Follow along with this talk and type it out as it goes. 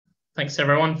Thanks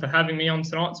everyone for having me on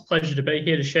tonight. It's a pleasure to be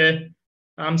here to share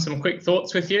some quick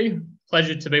thoughts with you.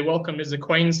 Pleasure to be welcomed as a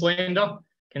Queenslander,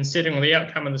 considering the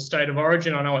outcome of the state of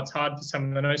origin. I know it's hard for some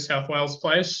of the New South Wales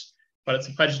players, but it's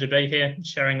a pleasure to be here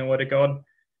sharing the word of God.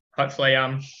 Hopefully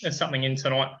there's something in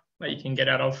tonight that you can get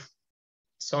out of.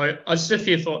 So just a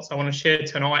few thoughts I want to share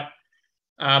tonight.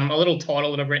 A little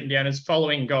title that I've written down is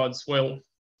Following God's Will.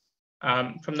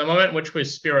 From the moment which we're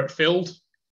spirit-filled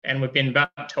and we've been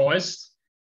baptised,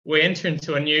 we enter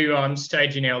into a new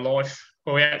stage in our life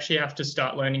where we actually have to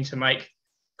start learning to make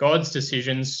God's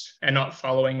decisions and not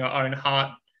following our own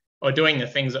heart or doing the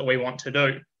things that we want to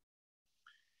do.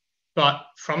 But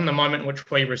from the moment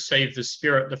which we receive the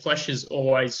Spirit, the flesh is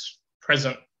always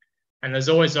present. And there's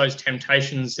always those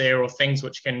temptations there or things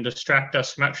which can distract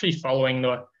us from actually following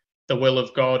the will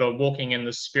of God or walking in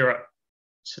the Spirit.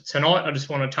 So tonight, I just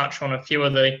want to touch on a few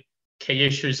of the key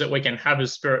issues that we can have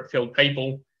as Spirit-filled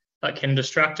people that can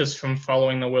distract us from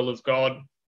following the will of God.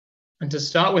 And to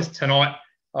start with tonight,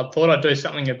 I thought I'd do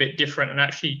something a bit different and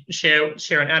actually share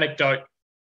an anecdote.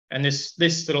 And this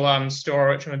little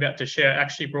story which I'm about to share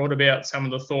actually brought about some of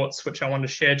the thoughts which I want to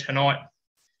share tonight.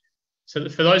 So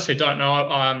for those who don't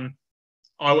know,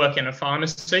 I work in a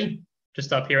pharmacy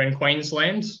just up here in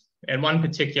Queensland. And one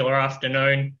particular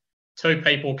afternoon, two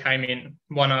people came in,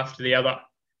 one after the other.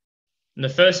 And the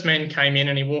first man came in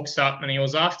and he walks up and he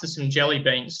was after some jelly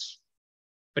beans,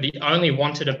 but he only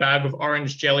wanted a bag of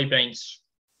orange jelly beans.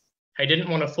 He didn't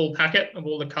want a full packet of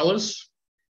all the colours.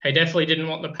 He definitely didn't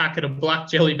want the packet of black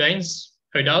jelly beans.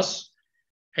 Who does?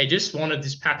 He just wanted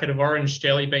this packet of orange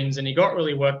jelly beans, and he got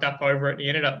really worked up over it. He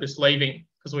ended up just leaving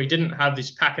because we didn't have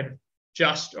this packet of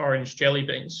just orange jelly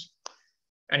beans.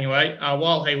 Anyway,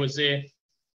 while he was there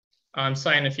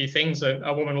saying a few things,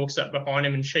 a woman walks up behind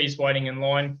him and she's waiting in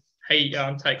line. He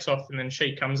takes off and then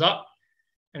she comes up,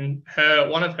 and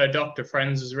one of her doctor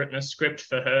friends has written a script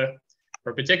for her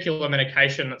for a particular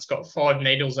medication that's got 5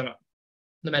 needles in it.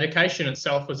 The medication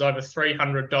itself was over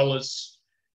 $300,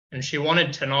 and she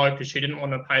wanted to know, because she didn't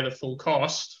want to pay the full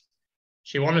cost,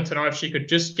 she wanted to know if she could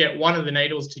just get one of the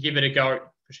needles to give it a go,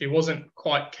 because she wasn't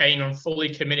quite keen on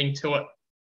fully committing to it.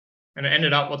 And it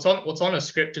ended up, what's on a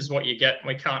script is what you get.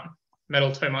 We can't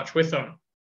meddle too much with them.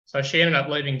 So she ended up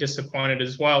leaving disappointed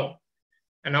as well.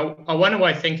 And I went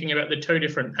away thinking about the two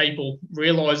different people,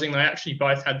 realising they actually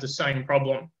both had the same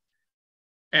problem.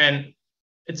 And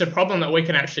it's a problem that we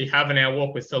can actually have in our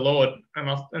walk with the Lord.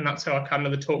 And that's how I come to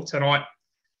the talk tonight.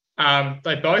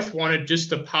 They both wanted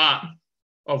just a part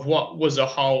of what was a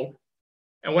whole.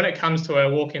 And when it comes to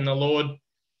our walk in the Lord,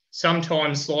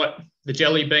 sometimes like the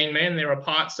jelly bean man, there are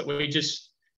parts that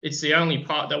it's the only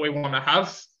part that we want to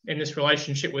have in this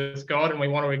relationship with God, and we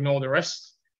want to ignore the rest.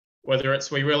 Whether it's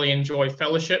we really enjoy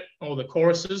fellowship or the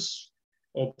choruses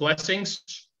or blessings,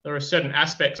 there are certain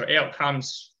aspects or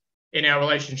outcomes in our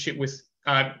relationship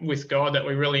with God that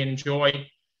we really enjoy.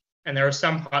 And there are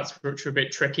some parts which are a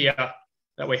bit trickier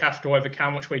that we have to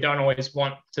overcome, which we don't always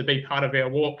want to be part of our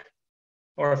walk.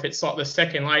 Or if it's like the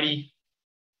second lady,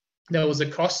 there was a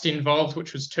cost involved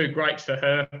which was too great for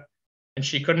her, and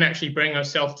she couldn't actually bring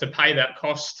herself to pay that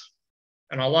cost.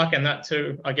 And I liken that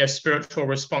to, I guess, spiritual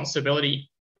responsibility.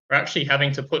 We're actually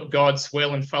having to put God's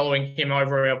will and following him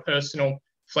over our personal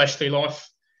fleshly life,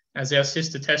 as our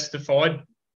sister testified.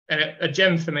 And a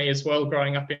gem for me as well,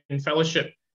 growing up in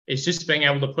fellowship, is just being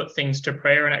able to put things to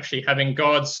prayer and actually having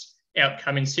God's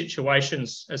outcome in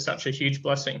situations as such a huge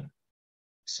blessing.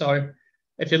 So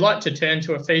if you'd like to turn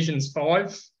to Ephesians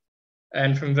 5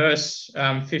 and from verse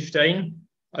 15,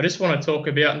 I just want to talk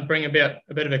about and bring about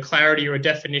a bit of a clarity or a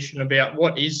definition about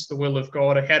what is the will of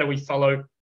God, or how do we follow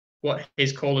what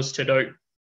he's called us to do.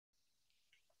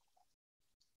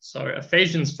 So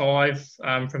Ephesians 5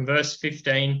 from verse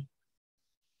 15,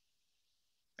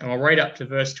 and I'll read up to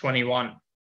verse 21.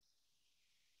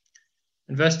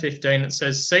 In verse 15 it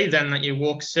says, "See then that you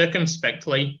walk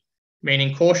circumspectly,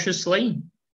 meaning cautiously,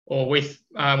 or with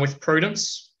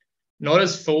prudence, not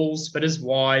as fools, but as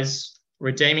wise,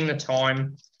 redeeming the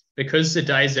time, because the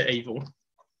days are evil.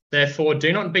 Therefore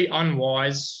do not be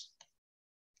unwise,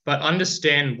 but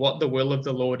understand what the will of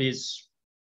the Lord is.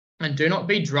 And do not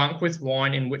be drunk with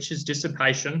wine, in which is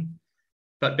dissipation,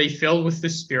 but be filled with the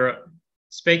Spirit,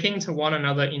 speaking to one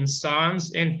another in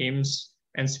psalms and hymns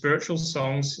and spiritual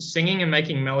songs, singing and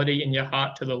making melody in your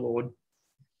heart to the Lord,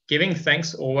 giving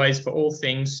thanks always for all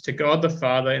things to God the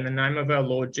Father in the name of our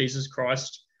Lord Jesus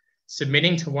Christ,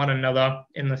 submitting to one another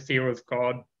in the fear of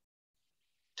God."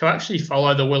 To actually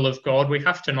follow the will of God, we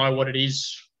have to know what it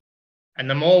is. And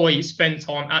the more we spend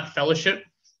time at fellowship,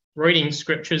 reading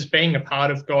scriptures, being a part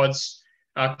of God's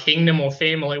kingdom or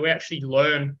family, we actually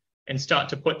learn and start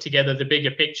to put together the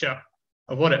bigger picture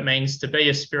of what it means to be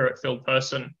a spirit-filled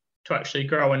person, to actually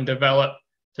grow and develop,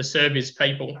 to serve his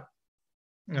people.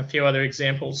 And a few other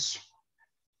examples.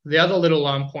 The other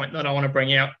little point that I want to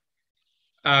bring out,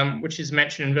 which is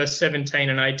mentioned in verse 17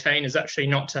 and 18, is actually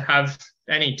not to have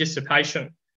any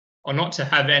dissipation or not to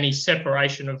have any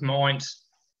separation of mind.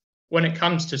 When it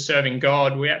comes to serving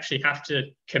God, we actually have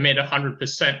to commit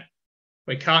 100%.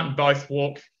 We can't both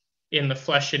walk in the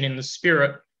flesh and in the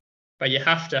spirit, but you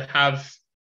have to have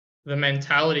the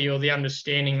mentality or the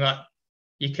understanding that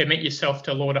you commit yourself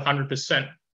to Lord 100%.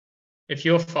 If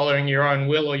you're following your own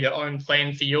will or your own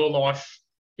plan for your life,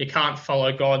 you can't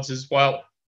follow God's as well.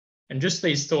 And just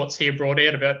these thoughts here brought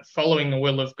out about following the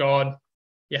will of God,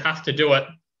 you have to do it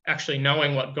actually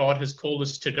knowing what God has called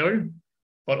us to do,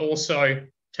 but also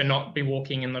to not be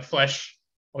walking in the flesh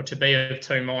or to be of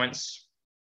two minds.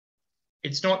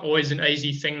 It's not always an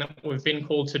easy thing that we've been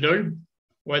called to do,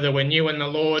 whether we're new in the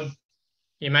Lord,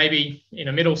 you may be in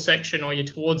a middle section or you're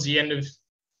towards the end of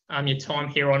your time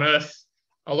here on earth.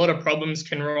 A lot of problems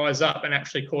can rise up and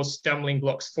actually cause stumbling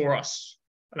blocks for us.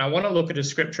 And I want to look at a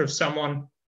scripture of someone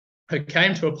who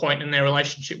came to a point in their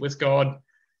relationship with God,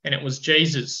 and it was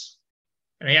Jesus.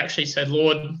 And he actually said,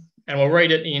 Lord, and we'll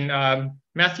read it in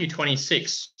Matthew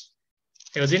 26.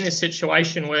 He was in this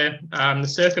situation where the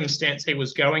circumstance he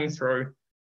was going through,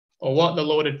 or what the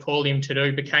Lord had called him to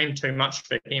do, became too much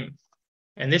for him.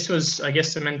 And this was, I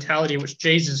guess, the mentality which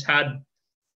Jesus had,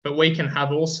 but we can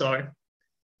have also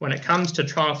when it comes to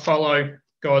trying to follow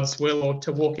God's will or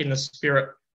to walk in the Spirit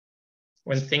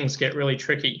when things get really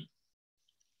tricky.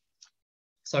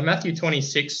 So Matthew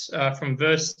 26, from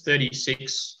verse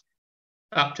 36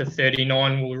 up to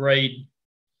 39, we'll read.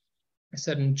 It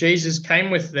said, and Jesus came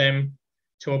with them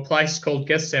to a place called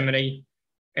Gethsemane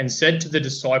and said to the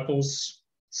disciples,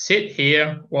 sit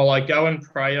here while I go and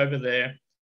pray over there.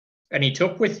 And he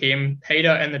took with him Peter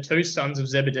and the two sons of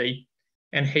Zebedee,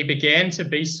 and he began to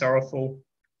be sorrowful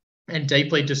and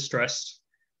deeply distressed.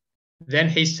 Then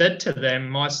he said to them,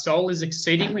 my soul is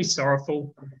exceedingly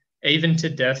sorrowful, even to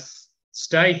death.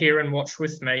 Stay here and watch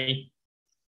with me.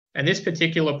 And this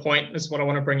particular point is what I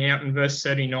want to bring out in verse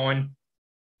 39.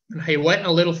 And he went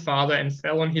a little farther and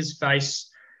fell on his face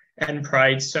and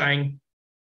prayed, saying,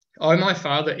 O my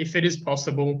Father, if it is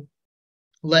possible,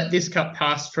 let this cup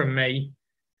pass from me.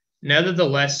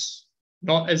 Nevertheless,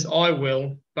 not as I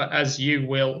will, but as you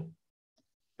will.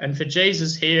 And for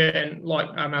Jesus here, and like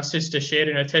our sister shared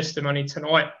in her testimony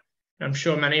tonight, I'm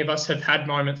sure many of us have had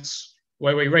moments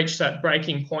where we reach that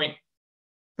breaking point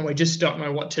and we just don't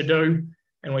know what to do,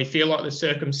 and we feel like the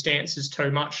circumstance is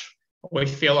too much, we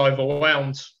feel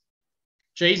overwhelmed.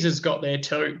 Jesus got there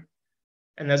too.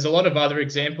 And there's a lot of other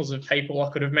examples of people I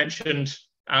could have mentioned,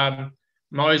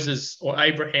 Moses or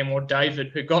Abraham or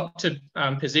David, who got to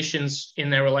positions in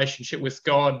their relationship with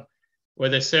God where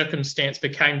their circumstance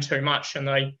became too much and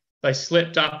they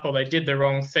slipped up or they did the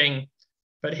wrong thing.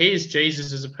 But here's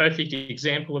Jesus as a perfect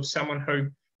example of someone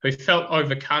who felt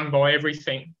overcome by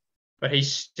everything, but he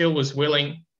still was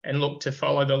willing and looked to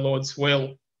follow the Lord's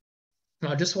will.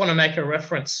 And I just want to make a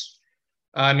reference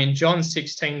in John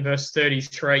 16, verse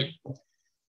 33.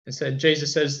 It said,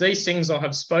 Jesus says, these things I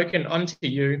have spoken unto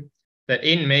you, that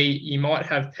in me ye might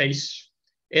have peace.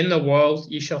 In the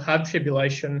world ye shall have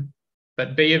tribulation,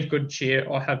 but be of good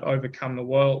cheer, I have overcome the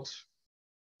world.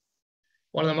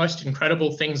 One of the most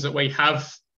incredible things that we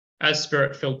have as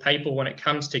Spirit-filled people when it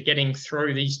comes to getting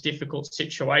through these difficult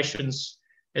situations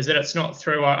is that it's not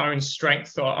through our own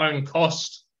strength or our own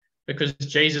cost, because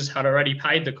Jesus had already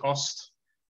paid the cost.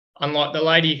 Unlike the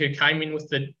lady who came in with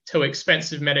the too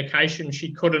expensive medication,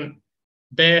 she couldn't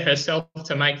bear herself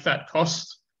to make that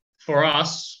cost. For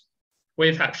us,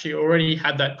 we've actually already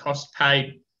had that cost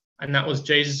paid, and that was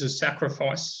Jesus'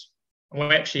 sacrifice. And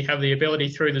we actually have the ability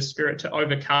through the Spirit to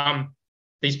overcome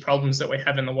these problems that we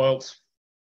have in the world.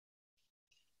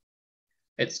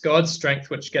 It's God's strength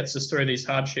which gets us through these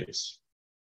hardships.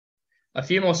 A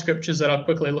few more scriptures that I'll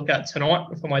quickly look at tonight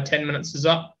before my 10 minutes is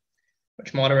up,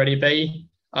 which might already be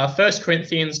 1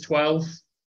 Corinthians 12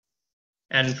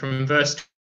 and from verse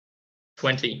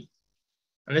 20.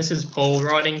 And this is Paul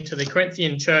writing to the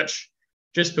Corinthian church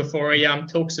just before he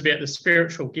talks about the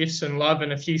spiritual gifts and love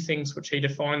and a few things which he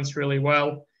defines really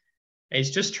well.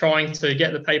 He's just trying to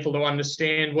get the people to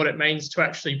understand what it means to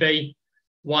actually be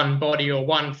one body or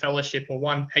one fellowship or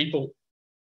one people.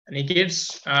 And he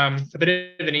gives a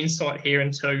bit of an insight here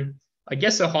into, I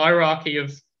guess, a hierarchy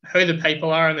of who the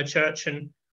people are in the church and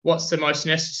what's the most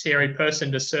necessary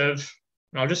person to serve.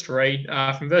 And I'll just read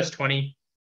from verse 20. It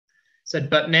said,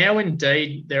 but now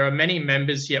indeed there are many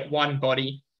members, yet one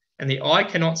body, and the eye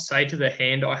cannot say to the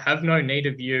hand, I have no need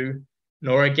of you,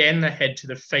 nor again the head to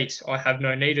the feet, I have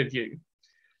no need of you.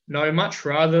 No, much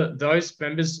rather those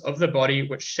members of the body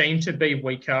which seem to be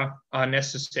weaker are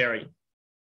necessary.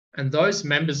 And those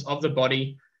members of the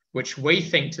body which we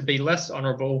think to be less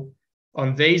honourable,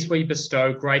 on these we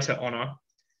bestow greater honour.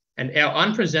 And our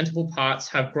unpresentable parts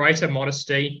have greater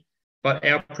modesty, but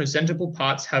our presentable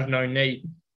parts have no need.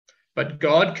 But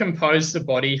God composed the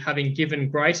body, having given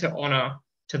greater honour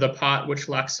to the part which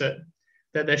lacks it,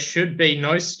 that there should be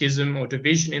no schism or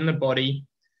division in the body,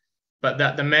 but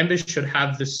that the members should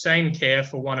have the same care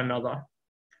for one another.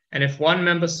 And if one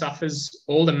member suffers,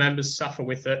 all the members suffer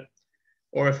with it.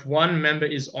 Or if one member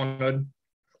is honoured,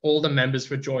 all the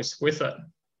members rejoice with it.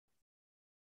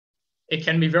 It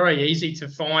can be very easy to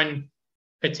find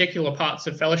particular parts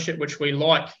of fellowship which we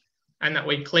like and that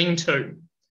we cling to.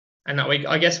 And that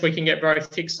I guess we can get very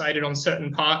fixated on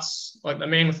certain parts, like the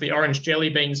man with the orange jelly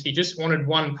beans. He just wanted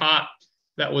one part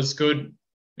that was good,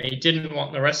 and he didn't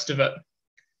want the rest of it.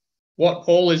 What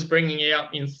Paul is bringing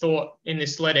out in thought in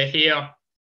this letter here,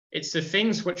 it's the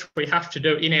things which we have to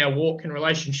do in our walk and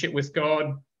relationship with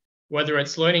God, whether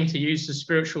it's learning to use the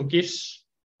spiritual gifts,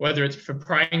 whether it's for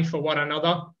praying for one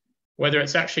another, whether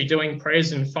it's actually doing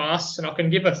prayers and fasts. And I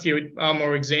can give a few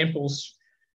more examples.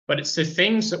 But it's the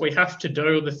things that we have to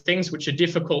do, the things which are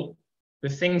difficult, the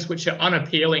things which are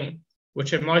unappealing,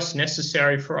 which are most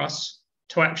necessary for us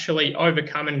to actually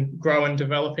overcome and grow and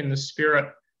develop in the Spirit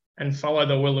and follow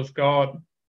the will of God.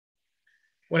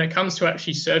 When it comes to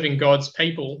actually serving God's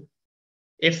people,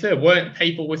 if there weren't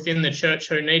people within the church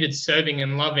who needed serving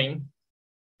and loving,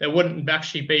 there wouldn't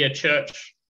actually be a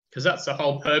church, because that's the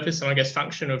whole purpose and I guess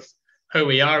function of who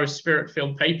we are as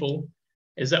Spirit-filled people,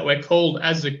 is that we're called,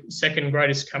 as the second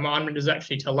greatest commandment, is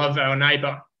actually to love our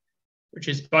neighbour, which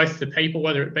is both the people,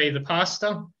 whether it be the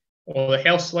pastor or the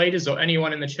house leaders or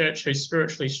anyone in the church who's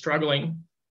spiritually struggling.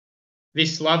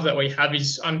 This love that we have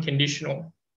is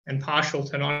unconditional and partial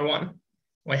to no one.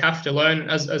 We have to learn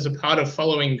as a part of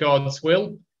following God's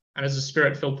will and as a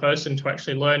Spirit-filled person to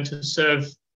actually learn to serve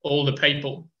all the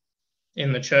people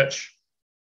in the church.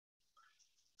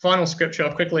 Final scripture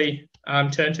I'll quickly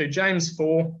turn to, James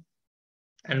 4.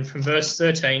 And from verse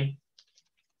 13,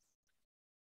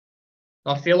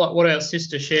 I feel like what our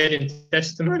sister shared in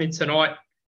testimony tonight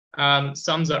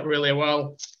sums up really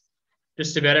well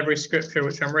just about every scripture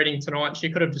which I'm reading tonight.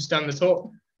 She could have just done the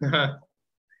talk.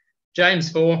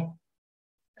 James 4,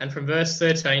 and from verse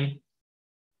 13,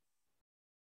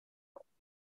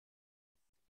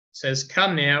 says,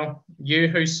 "Come now, you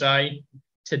who say,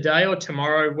 today or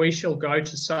tomorrow we shall go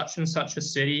to such and such a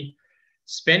city,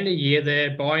 spend a year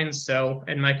there, buy and sell,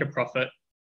 and make a profit,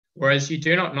 whereas you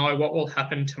do not know what will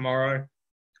happen tomorrow.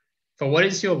 For what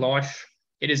is your life?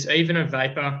 It is even a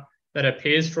vapour that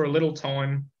appears for a little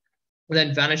time,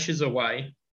 then vanishes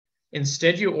away.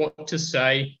 Instead, you ought to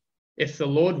say, if the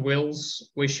Lord wills,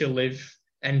 we shall live,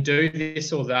 and do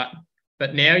this or that.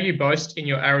 But now you boast in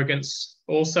your arrogance.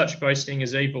 All such boasting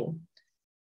is evil.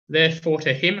 Therefore,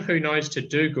 to him who knows to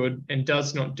do good and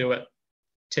does not do it,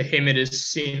 to him it is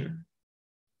sin."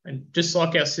 And just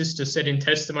like our sister said in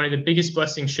testimony, the biggest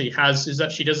blessing she has is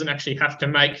that she doesn't actually have to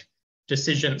make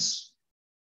decisions.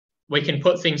 We can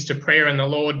put things to prayer in the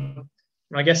Lord. And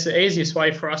I guess the easiest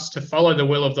way for us to follow the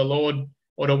will of the Lord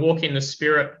or to walk in the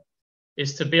Spirit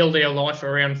is to build our life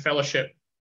around fellowship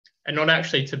and not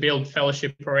actually to build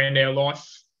fellowship around our life.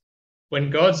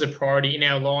 When God's a priority in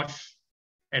our life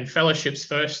and fellowship's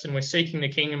first and we're seeking the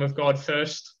kingdom of God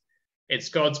first, it's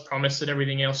God's promise that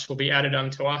everything else will be added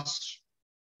unto us.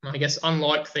 I guess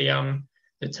unlike the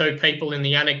two people in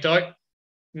the anecdote,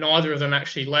 neither of them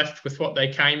actually left with what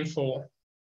they came for.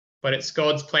 But it's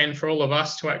God's plan for all of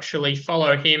us to actually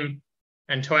follow him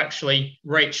and to actually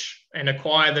reach and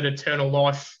acquire that eternal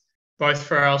life, both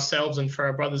for ourselves and for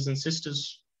our brothers and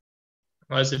sisters.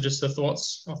 Those are just the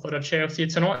thoughts I thought I'd share with you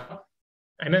tonight.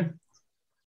 Amen.